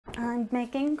I'm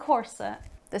making corset.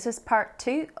 This is part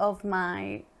 2 of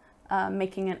my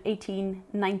making an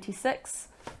 1896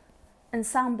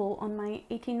 ensemble on my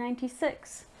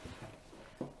 1896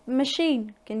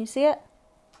 machine. Can you see it?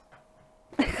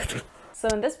 So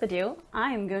in this video,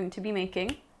 I am going to be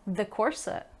making the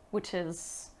corset, which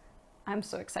is, I'm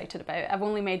so excited about. I've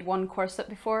only made one corset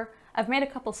before. I've made a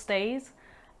couple stays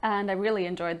and I really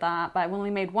enjoyed that, but I've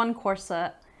only made one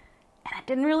corset and I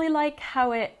didn't really like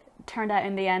how it turned out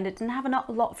in the end. It didn't have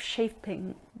a lot of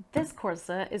shaping. This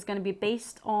corset is going to be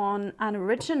based on an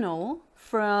original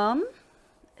from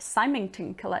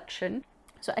Symington collection.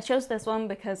 So I chose this one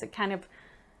because it kind of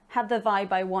had the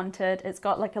vibe I wanted. It's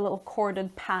got like a little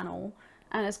corded panel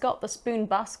and it's got the spoon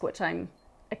busk, which I'm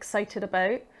excited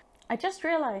about. I just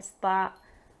realized that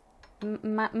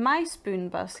my spoon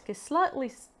busk is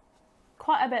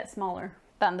quite a bit smaller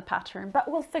than the pattern, but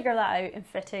we'll figure that out in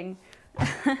fitting.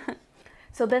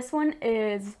 So this one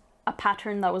is a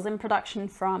pattern that was in production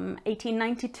from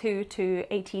 1892 to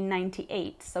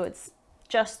 1898, so it's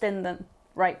just in the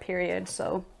right period.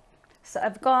 So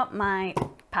I've got my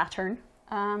pattern.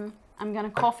 I'm gonna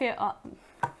copy it off.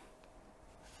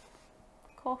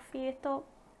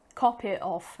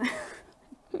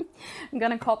 I'm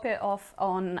gonna copy it off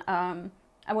on,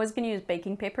 I was gonna use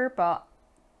baking paper, but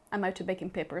I'm out of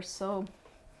baking paper, so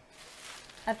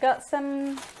I've got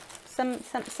some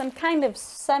kind of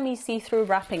semi-see-through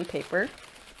wrapping paper.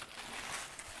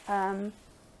 So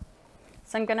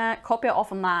I'm gonna copy it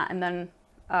off on that and then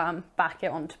back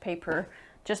it onto paper,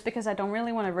 just because I don't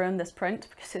really want to ruin this print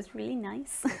because it's really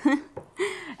nice.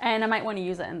 And I might want to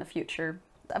use it in the future.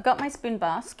 I've got my spoon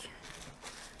busk.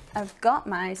 I've got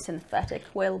my synthetic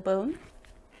whalebone.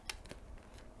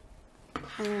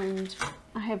 And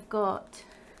I have got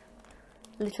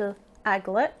little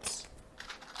aglets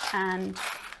and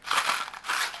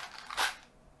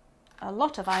a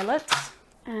lot of eyelets.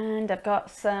 And I've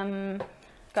got some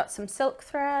silk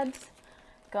threads,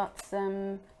 got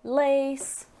some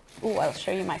lace. Oh, I'll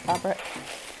show you my fabric.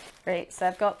 Right, so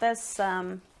I've got this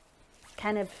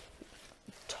kind of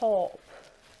top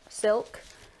silk.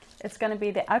 It's going to be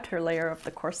the outer layer of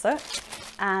the corset,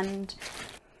 and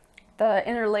the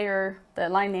inner layer, the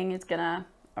lining, is going to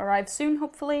arrive soon,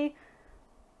 hopefully.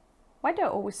 Why do I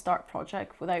always start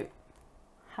project without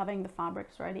having the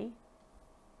fabrics ready?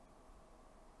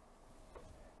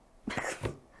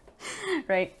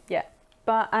 Right, yeah.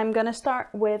 But I'm going to start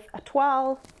with a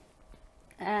toile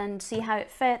and see how it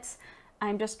fits.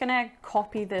 I'm just gonna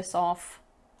copy this off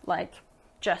like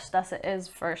just as it is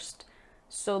first,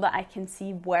 so that I can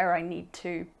see where I need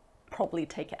to probably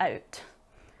take it out.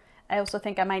 I also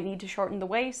think I might need to shorten the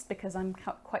waist because I'm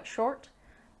quite short,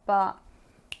 but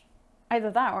either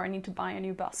that or I need to buy a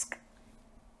new busk.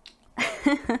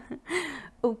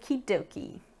 Okie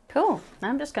dokie. Cool, now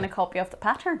I'm just gonna copy off the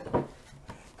pattern.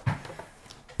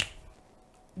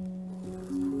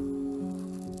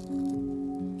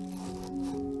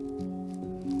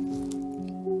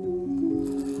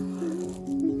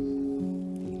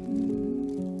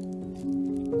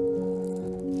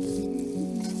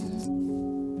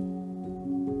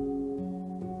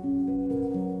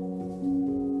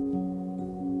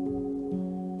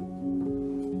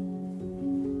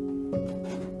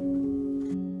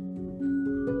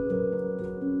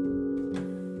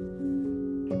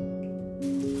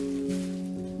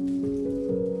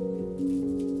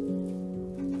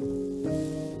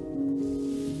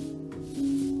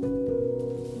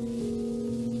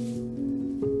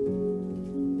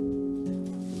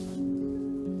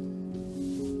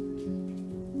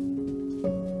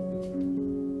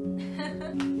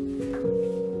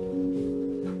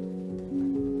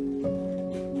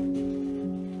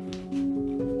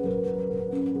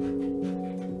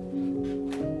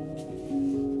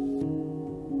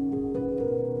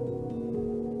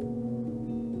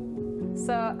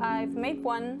 So I've made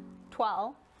one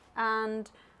toile and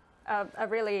a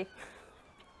really...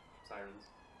 Sirens.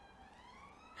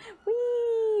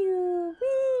 Wee-oo,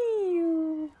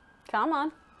 wee-oo. Come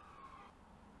on.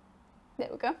 There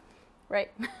we go.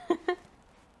 Right.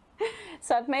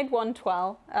 So I've made one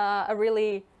toile, a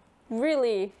really,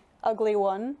 really ugly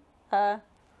one.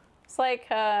 It's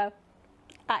like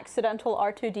accidental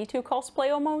R2-D2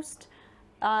 cosplay almost.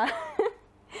 I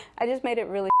just made it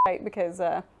really tight because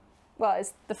well,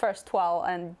 it's the first toile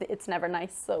and it's never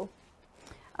nice, so.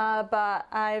 But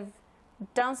I've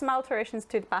done some alterations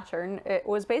to the pattern. It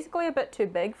was basically a bit too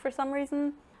big for some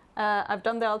reason. I've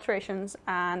done the alterations,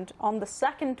 and on the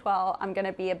second toile I'm going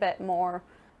to be a bit more,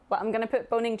 well, I'm going to put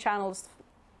boning channels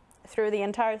through the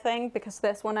entire thing, because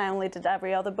this one I only did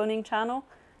every other boning channel,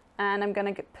 and I'm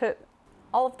going to put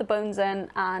all of the bones in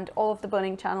and all of the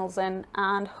boning channels in,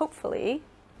 and hopefully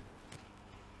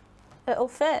it'll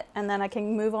fit, and then I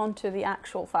can move on to the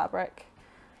actual fabric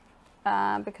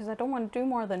because I don't want to do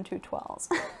more than 2 twirls.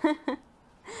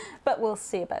 But we'll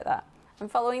see about that. I'm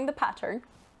following the pattern.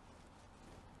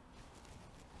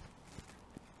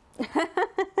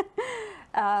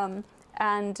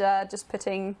 And just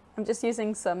putting, I'm just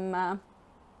using some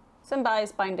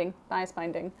bias binding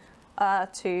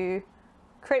to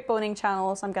create boning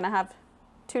channels. I'm going to have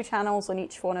 2 channels on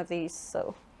each one of these,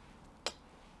 so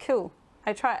cool.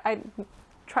 I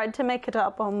tried to make it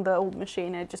up on the old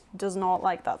machine. It just does not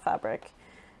like that fabric.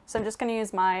 So I'm just going to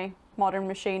use my modern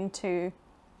machine to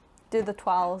do the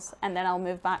twirls, and then I'll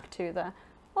move back to the,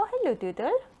 oh, hello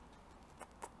Doodle.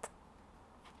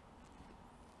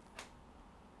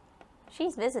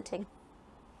 She's visiting.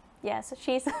 Yes,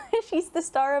 she's she's the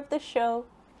star of the show.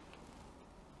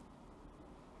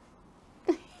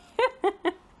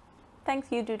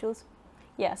 Thanks, you Doodles.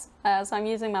 Yes, so I'm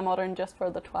using my modern just for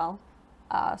the twirl,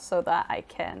 so that I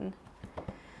can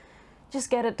just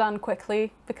get it done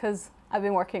quickly, because I've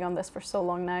been working on this for so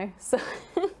long now, so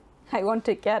I want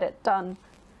to get it done.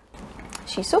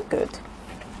 She's so good.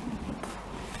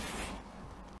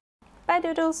 Bye,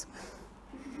 Doodles.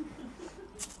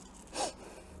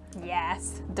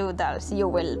 Yes, Doodles, you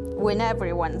will win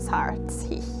everyone's hearts.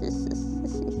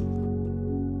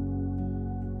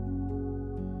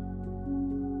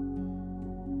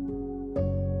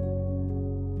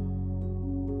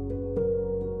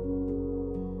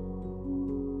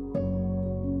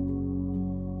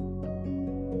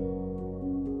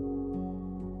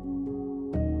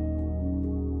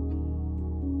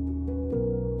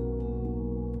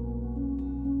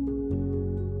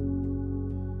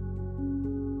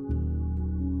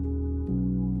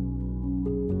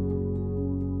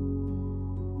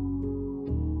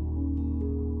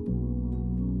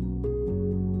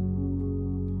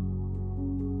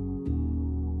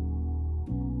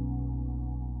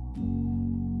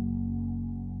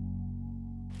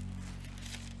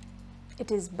 It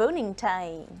is boning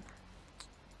time.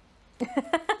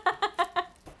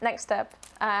 Next step,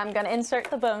 I'm going to insert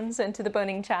the bones into the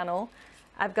boning channel.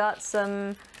 I've got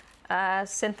some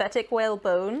synthetic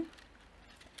whalebone,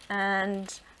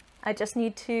 and I just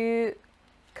need to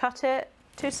cut it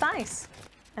to size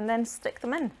and then stick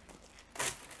them in.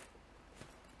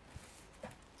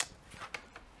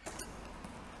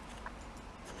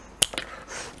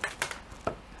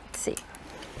 Let's see.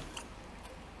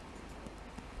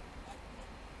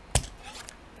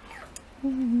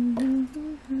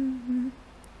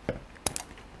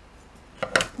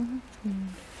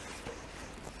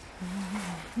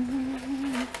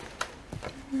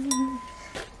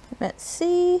 Let's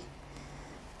see.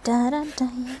 Da, da, da.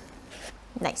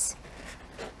 Nice.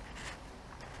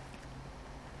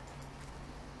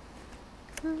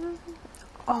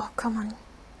 Oh, come on.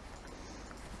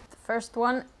 The first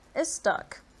one is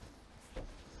stuck.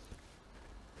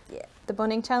 Yeah, the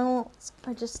boning channels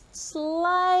are just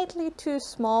slightly too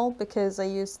small because I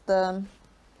used the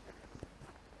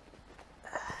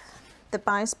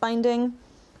bias binding.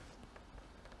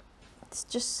 It's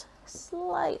just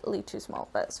slightly too small,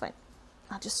 but it's fine.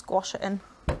 I'll just squash it in.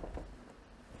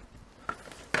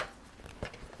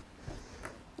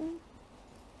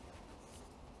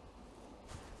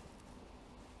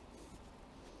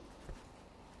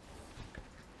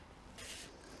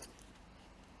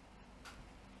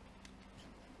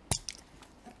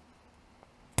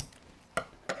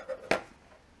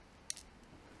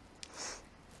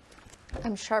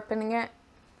 I'm sharpening it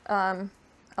a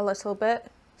little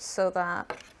bit so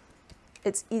that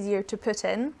it's easier to put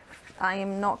in. I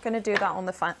am not going to do that on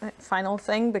the final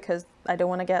thing because I don't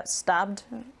want to get stabbed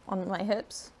on my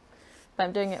hips, but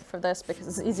I'm doing it for this because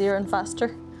it's easier and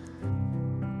faster.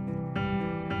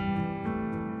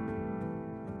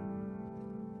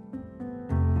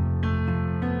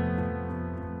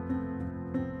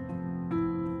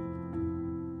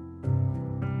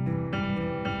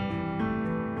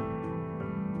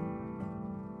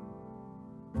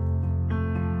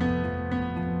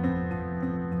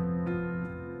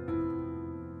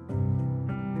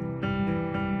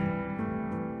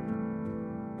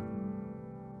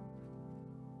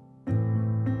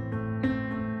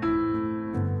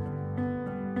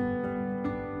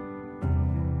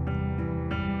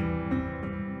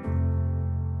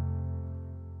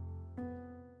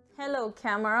 Hello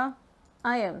camera,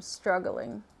 I am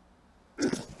struggling.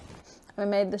 I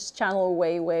made this channel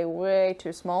way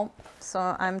too small,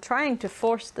 so I'm trying to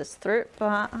force this through,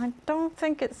 but I don't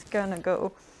think it's gonna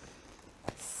go.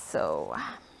 So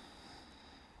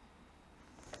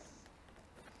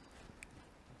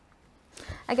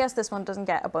I guess this one doesn't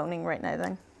get a boning right now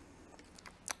then.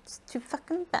 It's too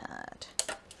fucking bad.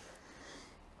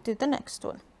 Do the next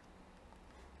one.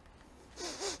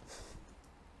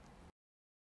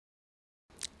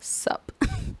 Sup.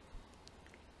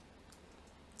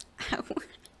 Ow.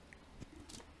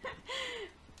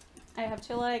 I have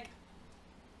to like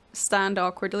stand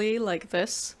awkwardly like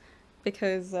this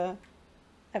because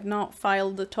I've not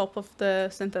filed the top of the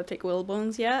synthetic whale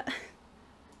bones yet.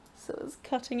 So it's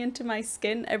cutting into my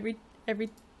skin every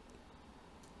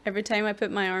time I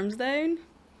put my arms down.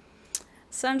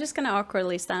 So I'm just gonna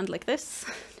awkwardly stand like this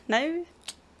now.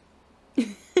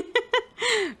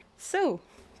 So,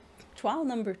 toile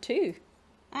number 2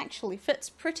 actually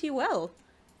fits pretty well,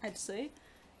 I'd say.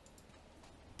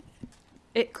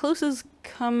 It closes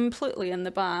completely in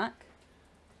the back,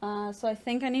 so I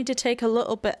think I need to take a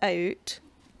little bit out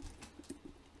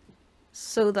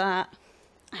so that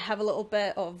I have a little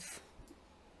bit of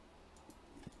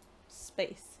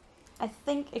space. I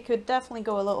think it could definitely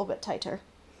go a little bit tighter.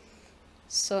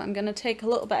 So I'm going to take a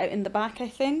little bit out in the back, I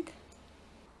think.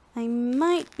 I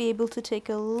might be able to take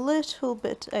a little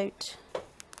bit out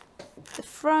the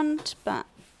front, but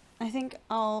I think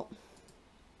I'll...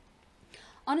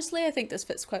 Honestly, I think this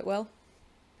fits quite well.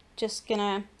 Just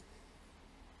gonna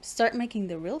start making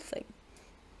the real thing.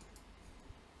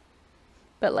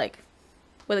 But like,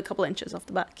 with a couple inches off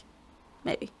the back.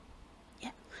 Maybe.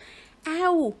 Yeah.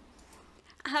 Ow!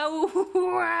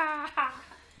 Ow!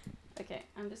 Okay,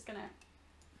 I'm just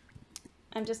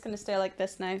gonna stay like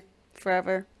this now.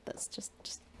 Forever. That's just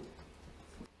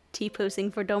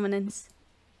T-posing for dominance.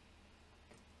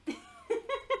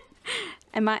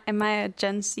 Am I a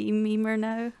Gen Z memer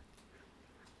now?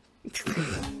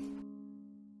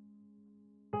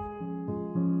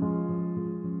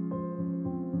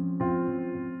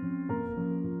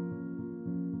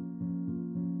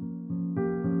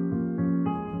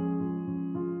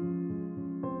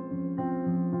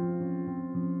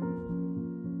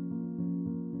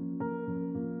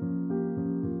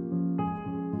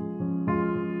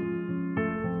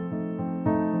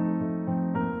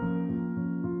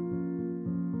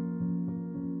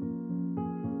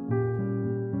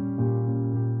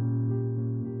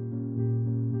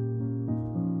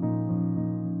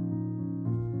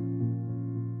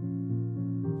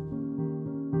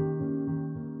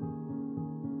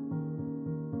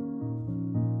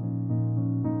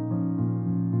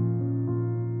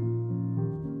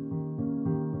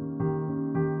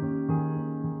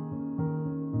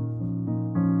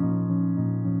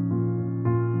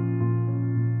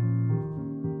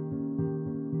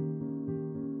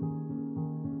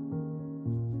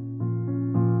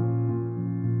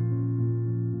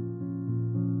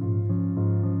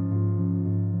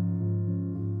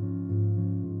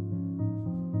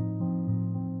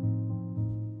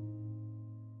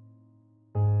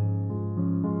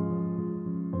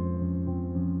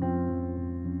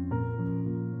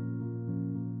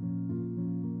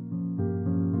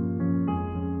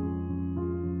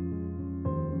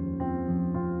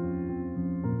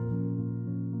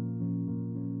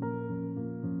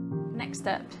 Next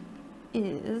step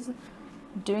is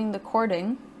doing the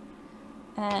cording,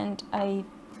 and I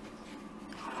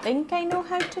think I know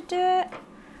how to do it.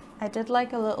 I did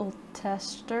like a little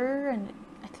tester and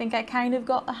I think I kind of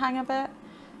got the hang of it,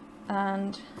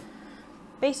 and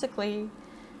basically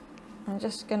I'm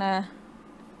just gonna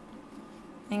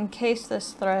encase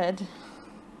this thread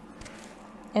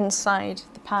inside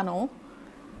the panel.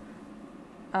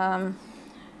 I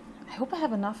hope I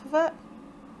have enough of it.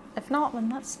 If not, then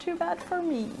that's too bad for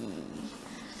me.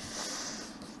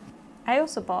 I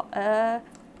also bought a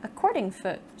cording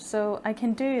foot, so I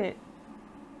can do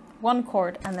one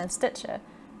cord and then stitch it,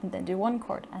 and then do one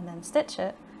cord and then stitch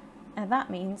it, and that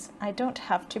means I don't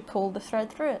have to pull the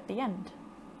thread through at the end.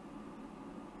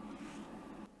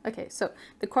 Okay, so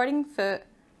the cording foot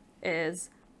is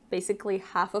basically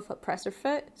half of a presser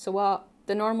foot. So what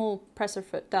the normal presser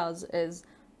foot does is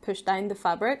push down the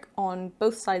fabric on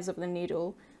both sides of the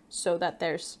needle so that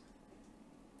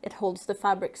it holds the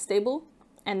fabric stable,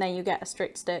 and then you get a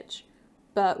straight stitch.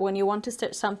 But when you want to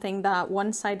stitch something that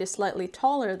one side is slightly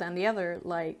taller than the other,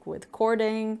 like with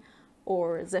cording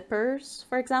or zippers,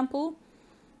 for example,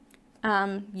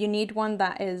 you need one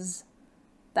that has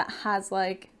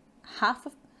like half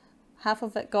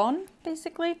of it gone,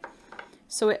 basically.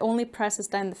 So it only presses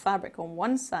down the fabric on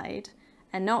one side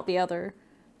and not the other,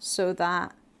 so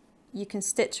that you can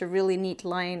stitch a really neat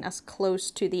line as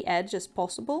close to the edge as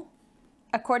possible.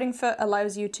 A cording foot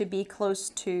allows you to be close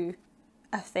to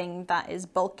a thing that is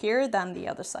bulkier than the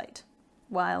other side,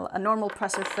 while a normal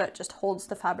presser foot just holds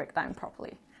the fabric down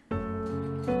properly.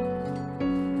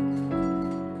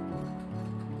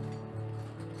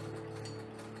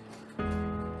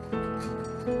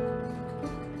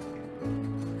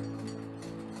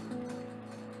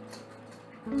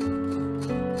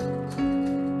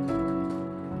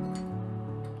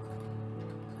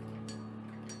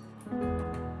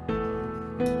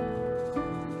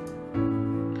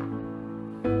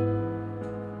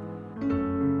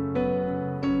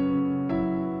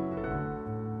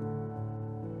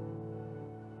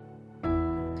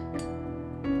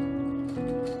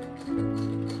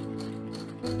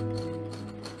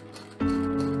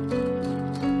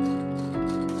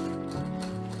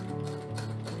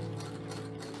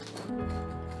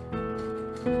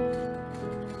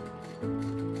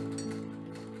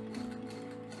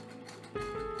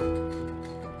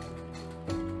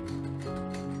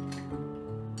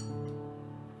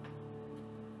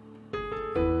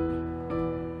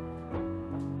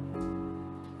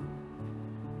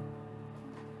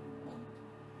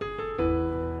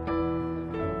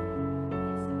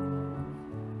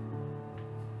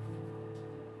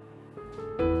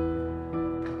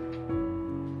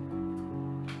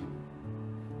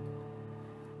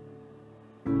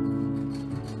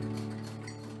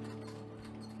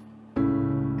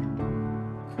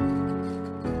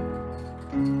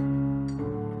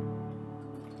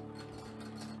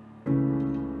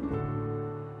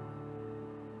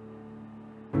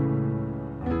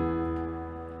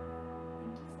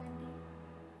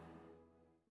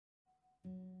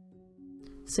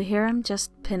 So here I'm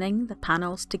just pinning the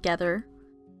panels together.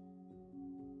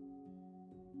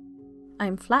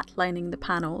 I'm flatlining the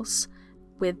panels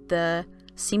with the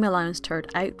seam allowance turned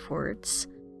outwards.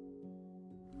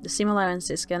 The seam allowance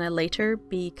is going to later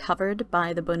be covered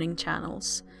by the boning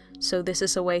channels, so this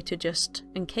is a way to just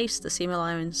encase the seam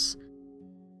allowance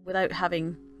without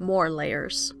having more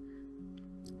layers.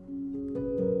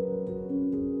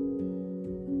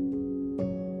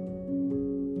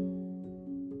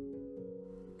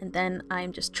 And then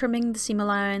I'm just trimming the seam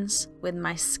allowance with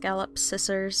my scallop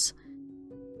scissors.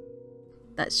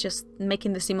 That's just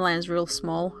making the seam allowance real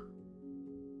small.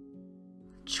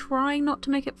 Trying not to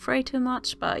make it fray too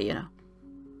much, but you know,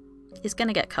 it's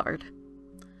gonna get covered.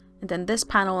 And then this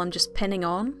panel I'm just pinning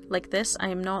on like this. I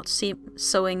am not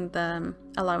sewing the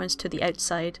allowance to the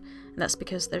outside, and that's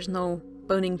because there's no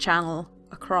boning channel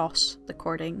across the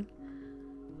cording.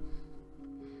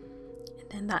 And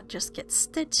then that just gets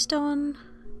stitched on.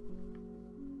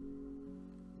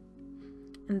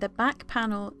 And the back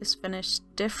panel is finished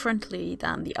differently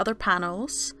than the other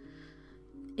panels.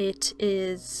 It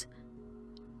is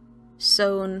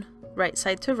sewn right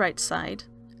side to right side,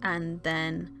 and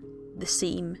then the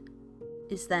seam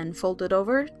is then folded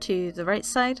over to the right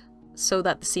side so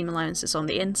that the seam allowance is on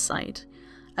the inside.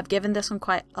 I've given this one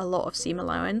quite a lot of seam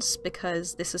allowance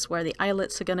because this is where the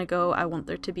eyelets are going to go. I want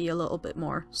there to be a little bit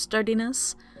more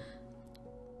sturdiness,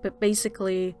 but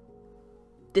basically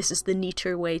this is the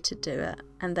neater way to do it.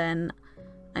 And then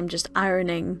I'm just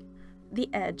ironing the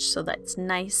edge so that it's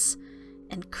nice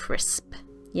and crisp.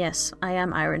 Yes, I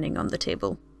am ironing on the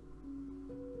table.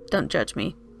 Don't judge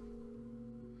me.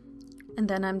 And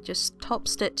then I'm just top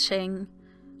stitching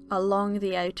along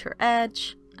the outer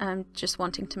edge. I'm just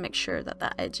wanting to make sure that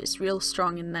that edge is real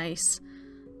strong and nice,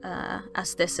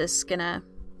 as this is gonna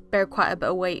bear quite a bit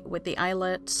of weight with the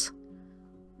eyelets.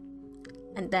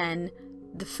 And then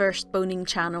the first boning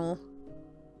channel.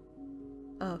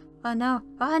 Oh no,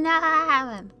 oh no!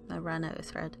 I ran out of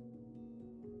thread.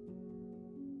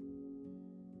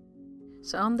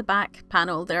 So on the back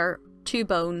panel there are two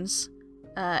bones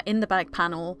in the back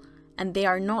panel, and they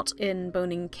are not in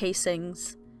boning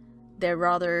casings. They're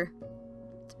rather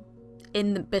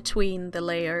in between the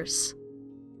layers,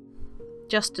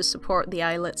 just to support the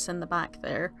eyelets in the back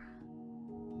there.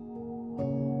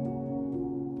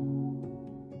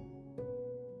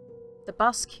 The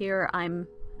bust here I'm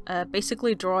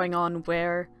basically drawing on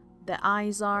where the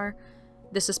eyes are.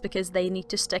 This is because they need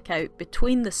to stick out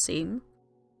between the seam.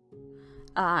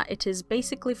 It is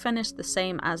basically finished the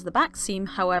same as the back seam,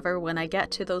 however when I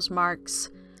get to those marks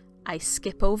I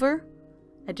skip over.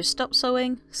 I just stop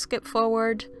sewing, skip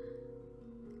forward,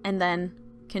 and then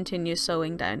continue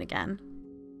sewing down again.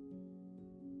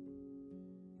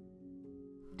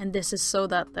 And this is so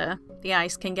that the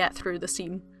eyes can get through the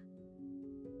seam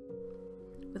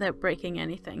without breaking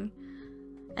anything.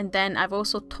 And then I've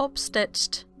also top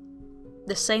stitched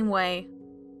the same way,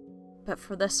 but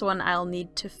for this one I'll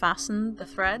need to fasten the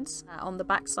threads on the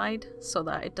back side so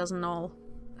that it doesn't all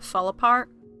fall apart.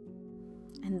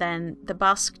 And then the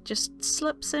basque just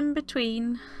slips in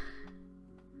between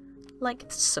like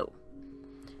so.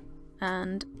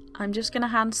 And I'm just gonna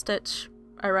hand stitch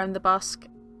around the basque.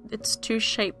 It's too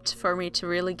shaped for me to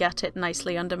really get it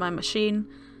nicely under my machine.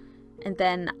 And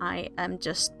then I am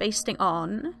just basting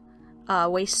on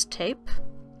waist tape,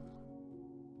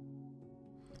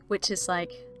 which is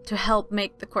like to help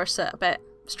make the corset a bit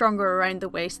stronger around the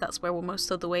waist. That's where most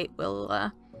of the weight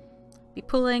will be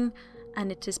pulling.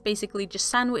 And it is basically just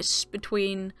sandwiched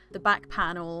between the back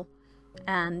panel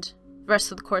and the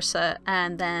rest of the corset,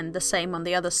 and then the same on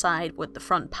the other side with the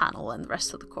front panel and the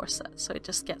rest of the corset. So it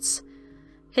just gets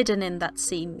hidden in that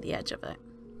seam, the edge of it.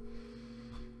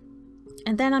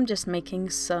 And then I'm just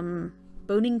making some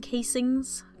boning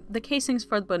casings, the casings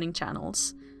for the boning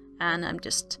channels, and I'm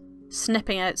just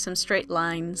snipping out some straight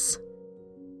lines,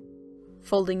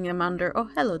 folding them under.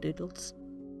 Oh, hello doodles.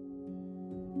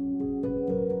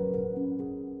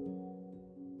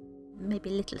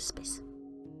 Maybe a little space.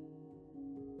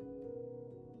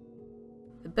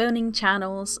 The boning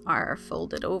channels are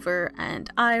folded over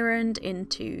and ironed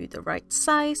into the right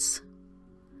size,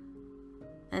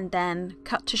 and then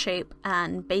cut to shape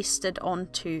and basted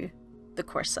onto the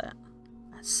corset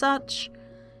as such.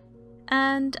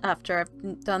 And after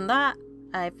I've done that,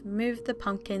 I've moved the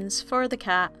pumpkins for the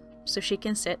cat so she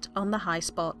can sit on the high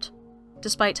spot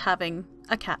despite having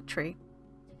a cat tree.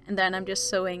 And then I'm just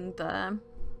sewing the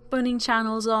boning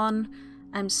channels on.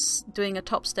 I'm doing a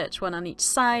top stitch, one on each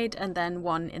side and then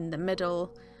one in the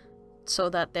middle, so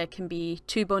that there can be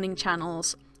two boning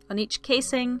channels on each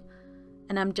casing.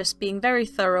 And I'm just being very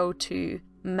thorough to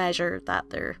measure that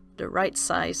they're the right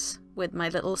size with my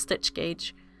little stitch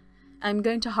gauge. I'm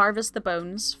going to harvest the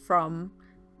bones from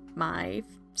my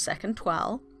second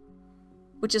toile,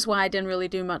 which is why I didn't really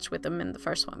do much with them in the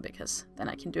first one, because then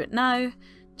I can do it now,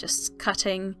 just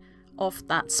cutting off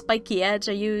that spiky edge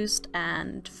I used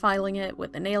and filing it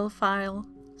with a nail file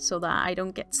so that I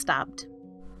don't get stabbed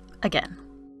again.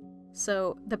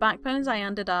 So the backbones I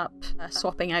ended up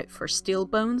swapping out for steel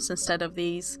bones instead of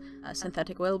these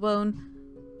synthetic whalebone,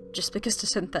 just because the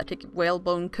synthetic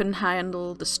whalebone couldn't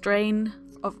handle the strain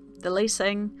of the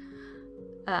lacing.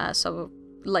 So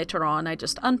later on I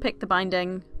just unpicked the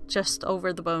binding just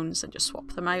over the bones and just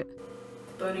swapped them out.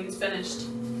 The boning is finished.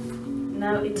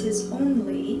 Now it is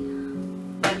only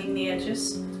lining the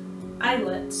edges,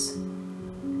 eyelets,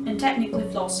 and technically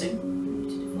flossing. I need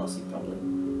to do flossing probably.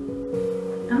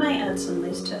 I might add some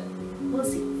lace to it. We'll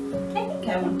see. I think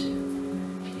I want to.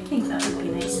 I think that would be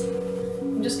nice.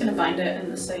 I'm just going to bind it in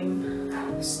the same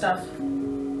stuff,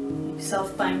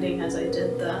 self-binding as I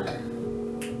did the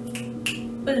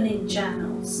burning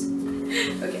channels.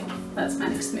 Okay, that's my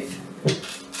next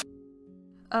move.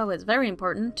 Oh, it's very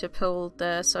important to pull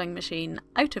the sewing machine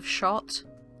out of shot.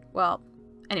 Well,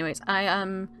 anyways, I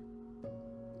am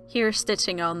here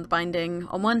stitching on the binding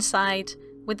on one side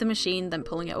with the machine, then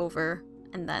pulling it over,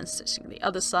 and then stitching the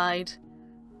other side.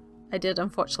 I did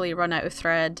unfortunately run out of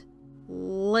thread,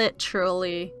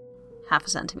 literally half a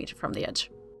centimetre from the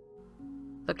edge.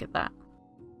 Look at that.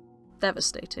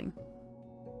 Devastating.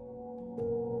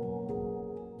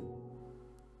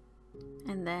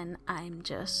 And then I'm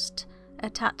just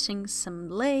attaching some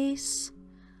lace.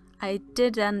 I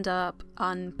did end up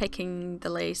unpicking the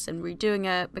lace and redoing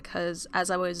it because as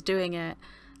I was doing it,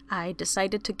 I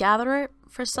decided to gather it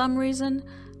for some reason,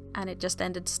 and it just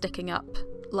ended sticking up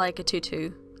like a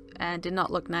tutu and did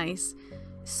not look nice.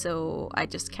 So I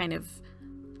just kind of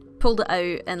pulled it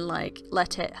out and like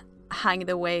let it hang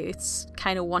the way it's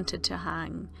kind of wanted to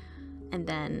hang, and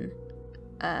then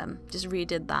just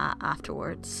redid that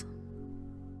afterwards.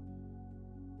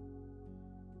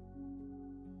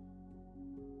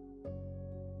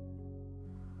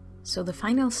 So the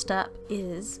final step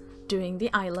is doing the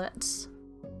eyelets.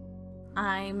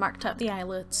 I marked up the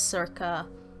eyelets circa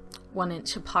 1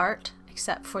 inch apart,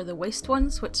 except for the waist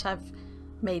ones, which I've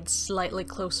made slightly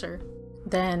closer.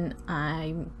 Then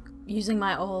I'm using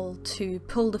my awl to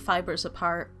pull the fibres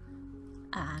apart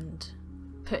and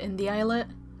put in the eyelet.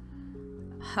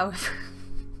 However,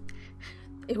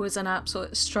 it was an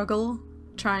absolute struggle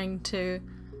trying to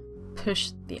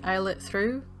push the eyelet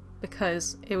through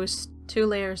because it was 2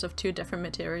 layers of 2 different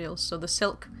materials. So the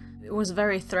silk, it was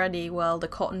very thready while the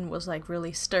cotton was like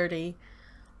really sturdy.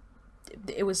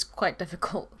 It was quite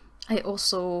difficult. I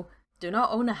also do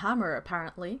not own a hammer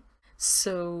apparently,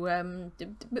 so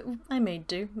I made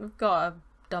do. I've got a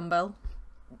dumbbell.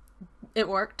 It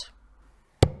worked.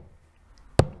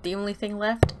 The only thing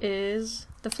left is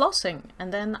the flossing,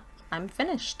 and then I'm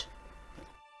finished.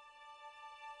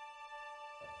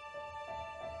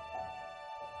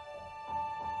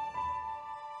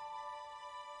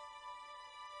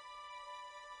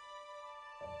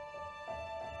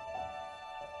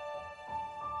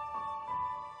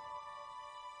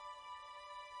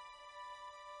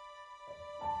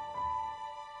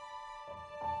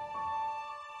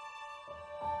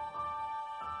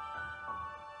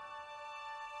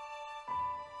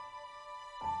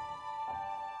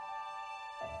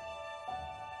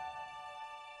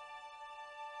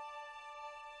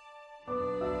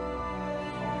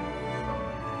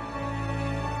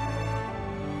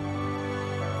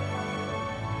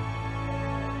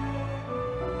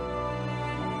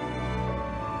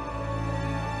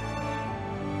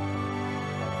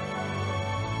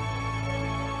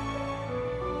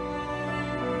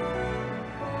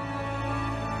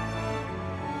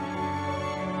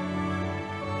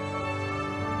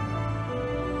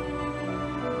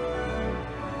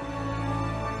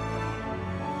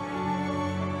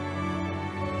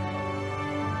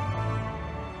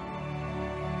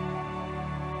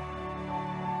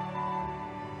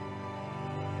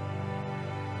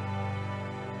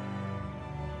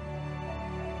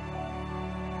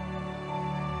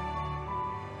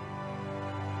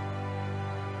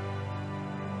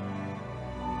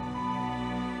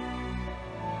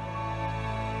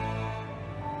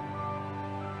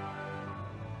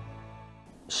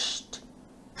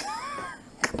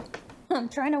 I'm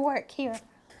trying to work here.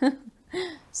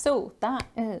 So that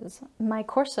is my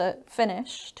corset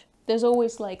finished. There's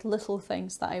always like little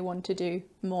things that I want to do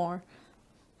more.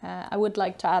 I would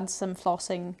like to add some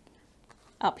flossing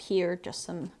up here, just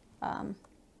some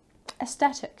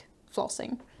aesthetic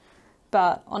flossing.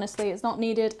 But honestly, it's not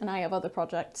needed and I have other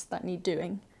projects that need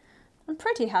doing. I'm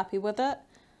pretty happy with it.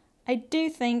 I do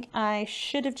think I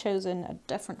should have chosen a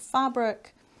different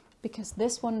fabric because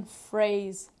this one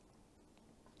frays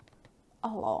a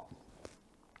lot.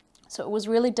 So it was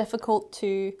really difficult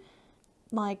to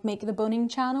like make the boning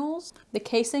channels, the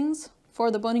casings for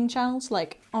the boning channels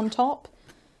like on top,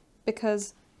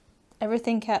 because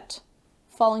everything kept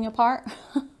falling apart.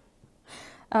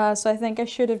 So I think I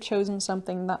should have chosen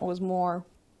something that was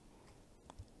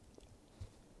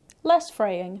less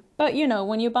fraying. But you know,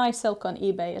 when you buy silk on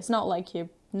eBay, it's not like you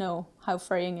know how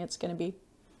fraying it's going to be.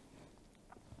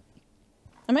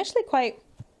 I'm actually quite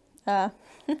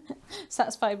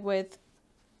satisfied with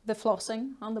the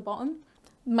flossing on the bottom.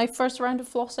 My first round of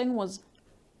flossing was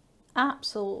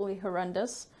absolutely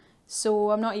horrendous, so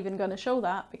I'm not even going to show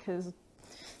that because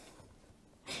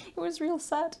it was real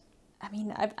sad. I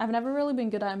mean, I've never really been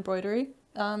good at embroidery,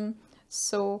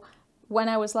 so when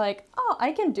I was like, oh,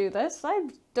 I can do this, I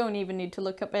don't even need to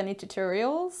look up any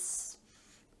tutorials.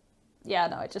 Yeah,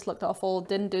 no, it just looked awful,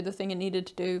 didn't do the thing it needed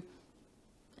to do.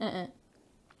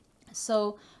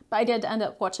 So, but I did end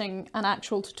up watching an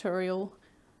actual tutorial.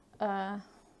 I'll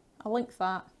link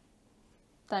that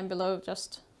down below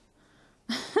just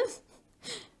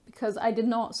because I did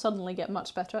not suddenly get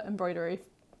much better at embroidery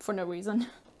for no reason.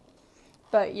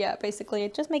 But yeah, basically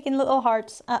just making little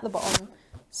hearts at the bottom.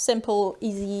 Simple,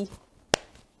 easy.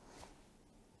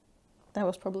 That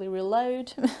was probably real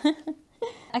loud.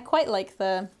 I quite like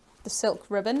the silk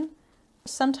ribbon.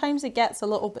 Sometimes it gets a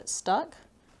little bit stuck,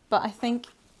 but I think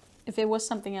if it was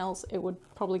something else, it would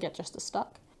probably get just as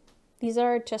stuck. These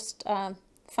are just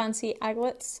fancy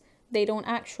aglets. They don't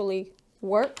actually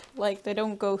work, like they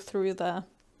don't go through the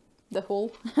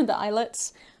hole, the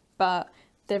eyelets, but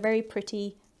they're very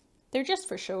pretty. They're just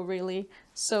for show, really.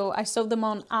 So I sewed them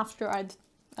on after I'd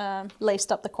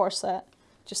laced up the corset.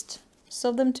 Just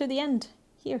sew them to the end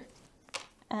here.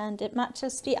 And it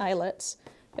matches the eyelets,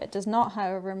 but it does not,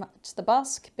 however, match the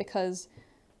busk because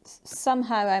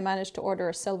somehow I managed to order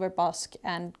a silver busk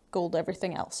and gold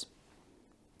everything else.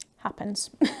 Happens.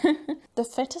 The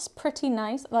fit is pretty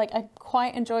nice. Like, I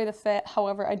quite enjoy the fit.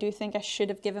 However, I do think I should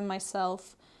have given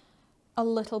myself a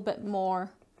little bit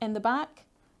more in the back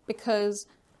because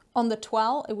on the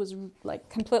twirl, it was like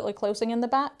completely closing in the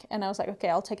back. And I was like, okay,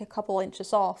 I'll take a couple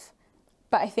inches off.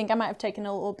 But I think I might have taken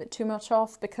a little bit too much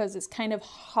off because it's kind of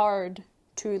hard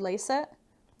to lace it.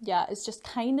 Yeah, it's just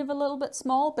kind of a little bit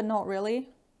small, but not really.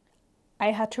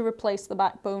 I had to replace the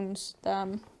backbones,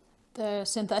 the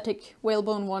synthetic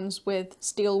whalebone ones with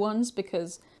steel ones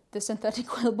because the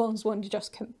synthetic whalebones one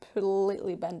just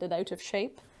completely bended out of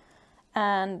shape.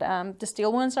 And the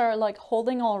steel ones are like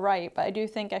holding all right, but I do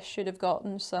think I should have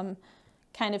gotten some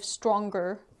kind of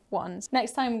stronger ones.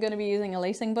 Next time I'm going to be using a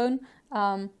lacing bone,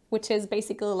 which is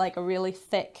basically like a really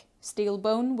thick steel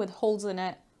bone with holes in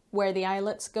it where the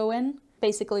eyelets go in.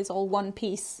 Basically it's all one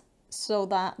piece so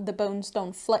that the bones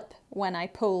don't flip when I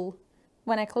close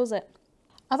it.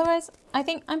 Otherwise, I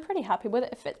think I'm pretty happy with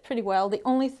it. It fits pretty well. The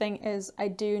only thing is I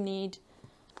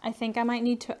think I might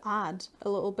need to add a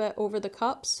little bit over the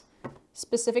cups,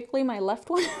 specifically my left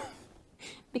one,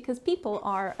 because people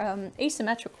are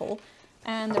asymmetrical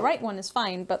and the right one is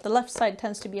fine, but the left side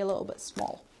tends to be a little bit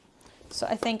small. So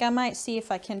I think I might see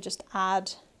if I can just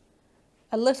add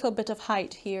a little bit of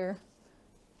height here,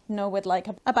 you know, with like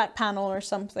a back panel or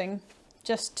something,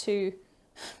 just to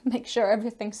make sure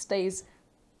everything stays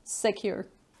secure.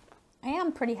 I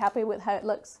am pretty happy with how it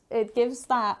looks. It gives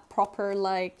that proper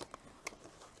like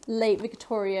late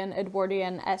Victorian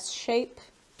Edwardian S shape,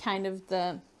 kind of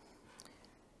the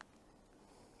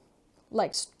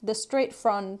straight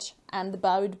front and the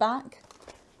bowed back,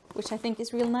 which I think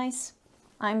is real nice.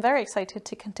 I'm very excited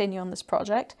to continue on this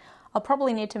project. I'll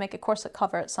probably need to make a corset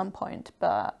cover at some point,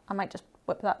 but I might just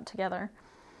whip that together.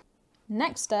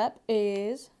 Next step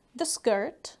is the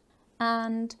skirt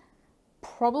and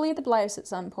probably the blouse at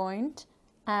some point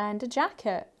and a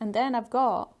jacket, and then I've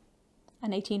got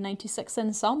an 1896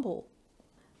 ensemble.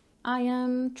 I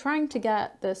am trying to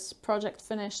get this project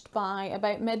finished by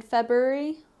about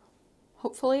mid-February,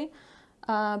 hopefully,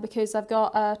 because I've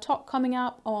got a talk coming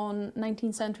up on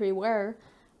 19th century wear,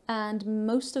 and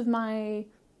most of my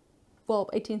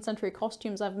 18th century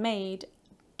costumes I've made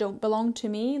don't belong to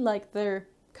me, like they're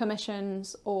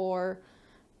commissions or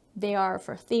they are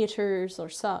for theatres or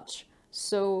such.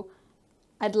 So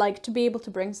I'd like to be able to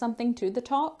bring something to the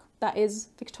talk that is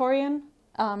Victorian,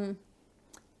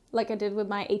 like I did with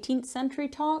my 18th century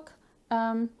talk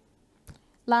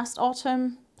last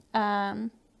autumn.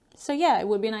 So yeah, it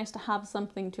would be nice to have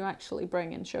something to actually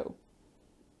bring and show.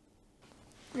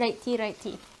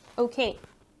 Righty. Okay.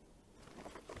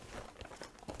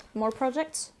 More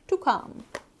projects to come.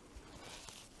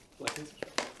 Like and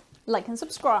subscribe. Like and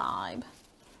subscribe.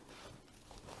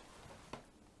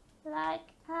 Like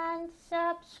and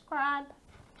subscribe.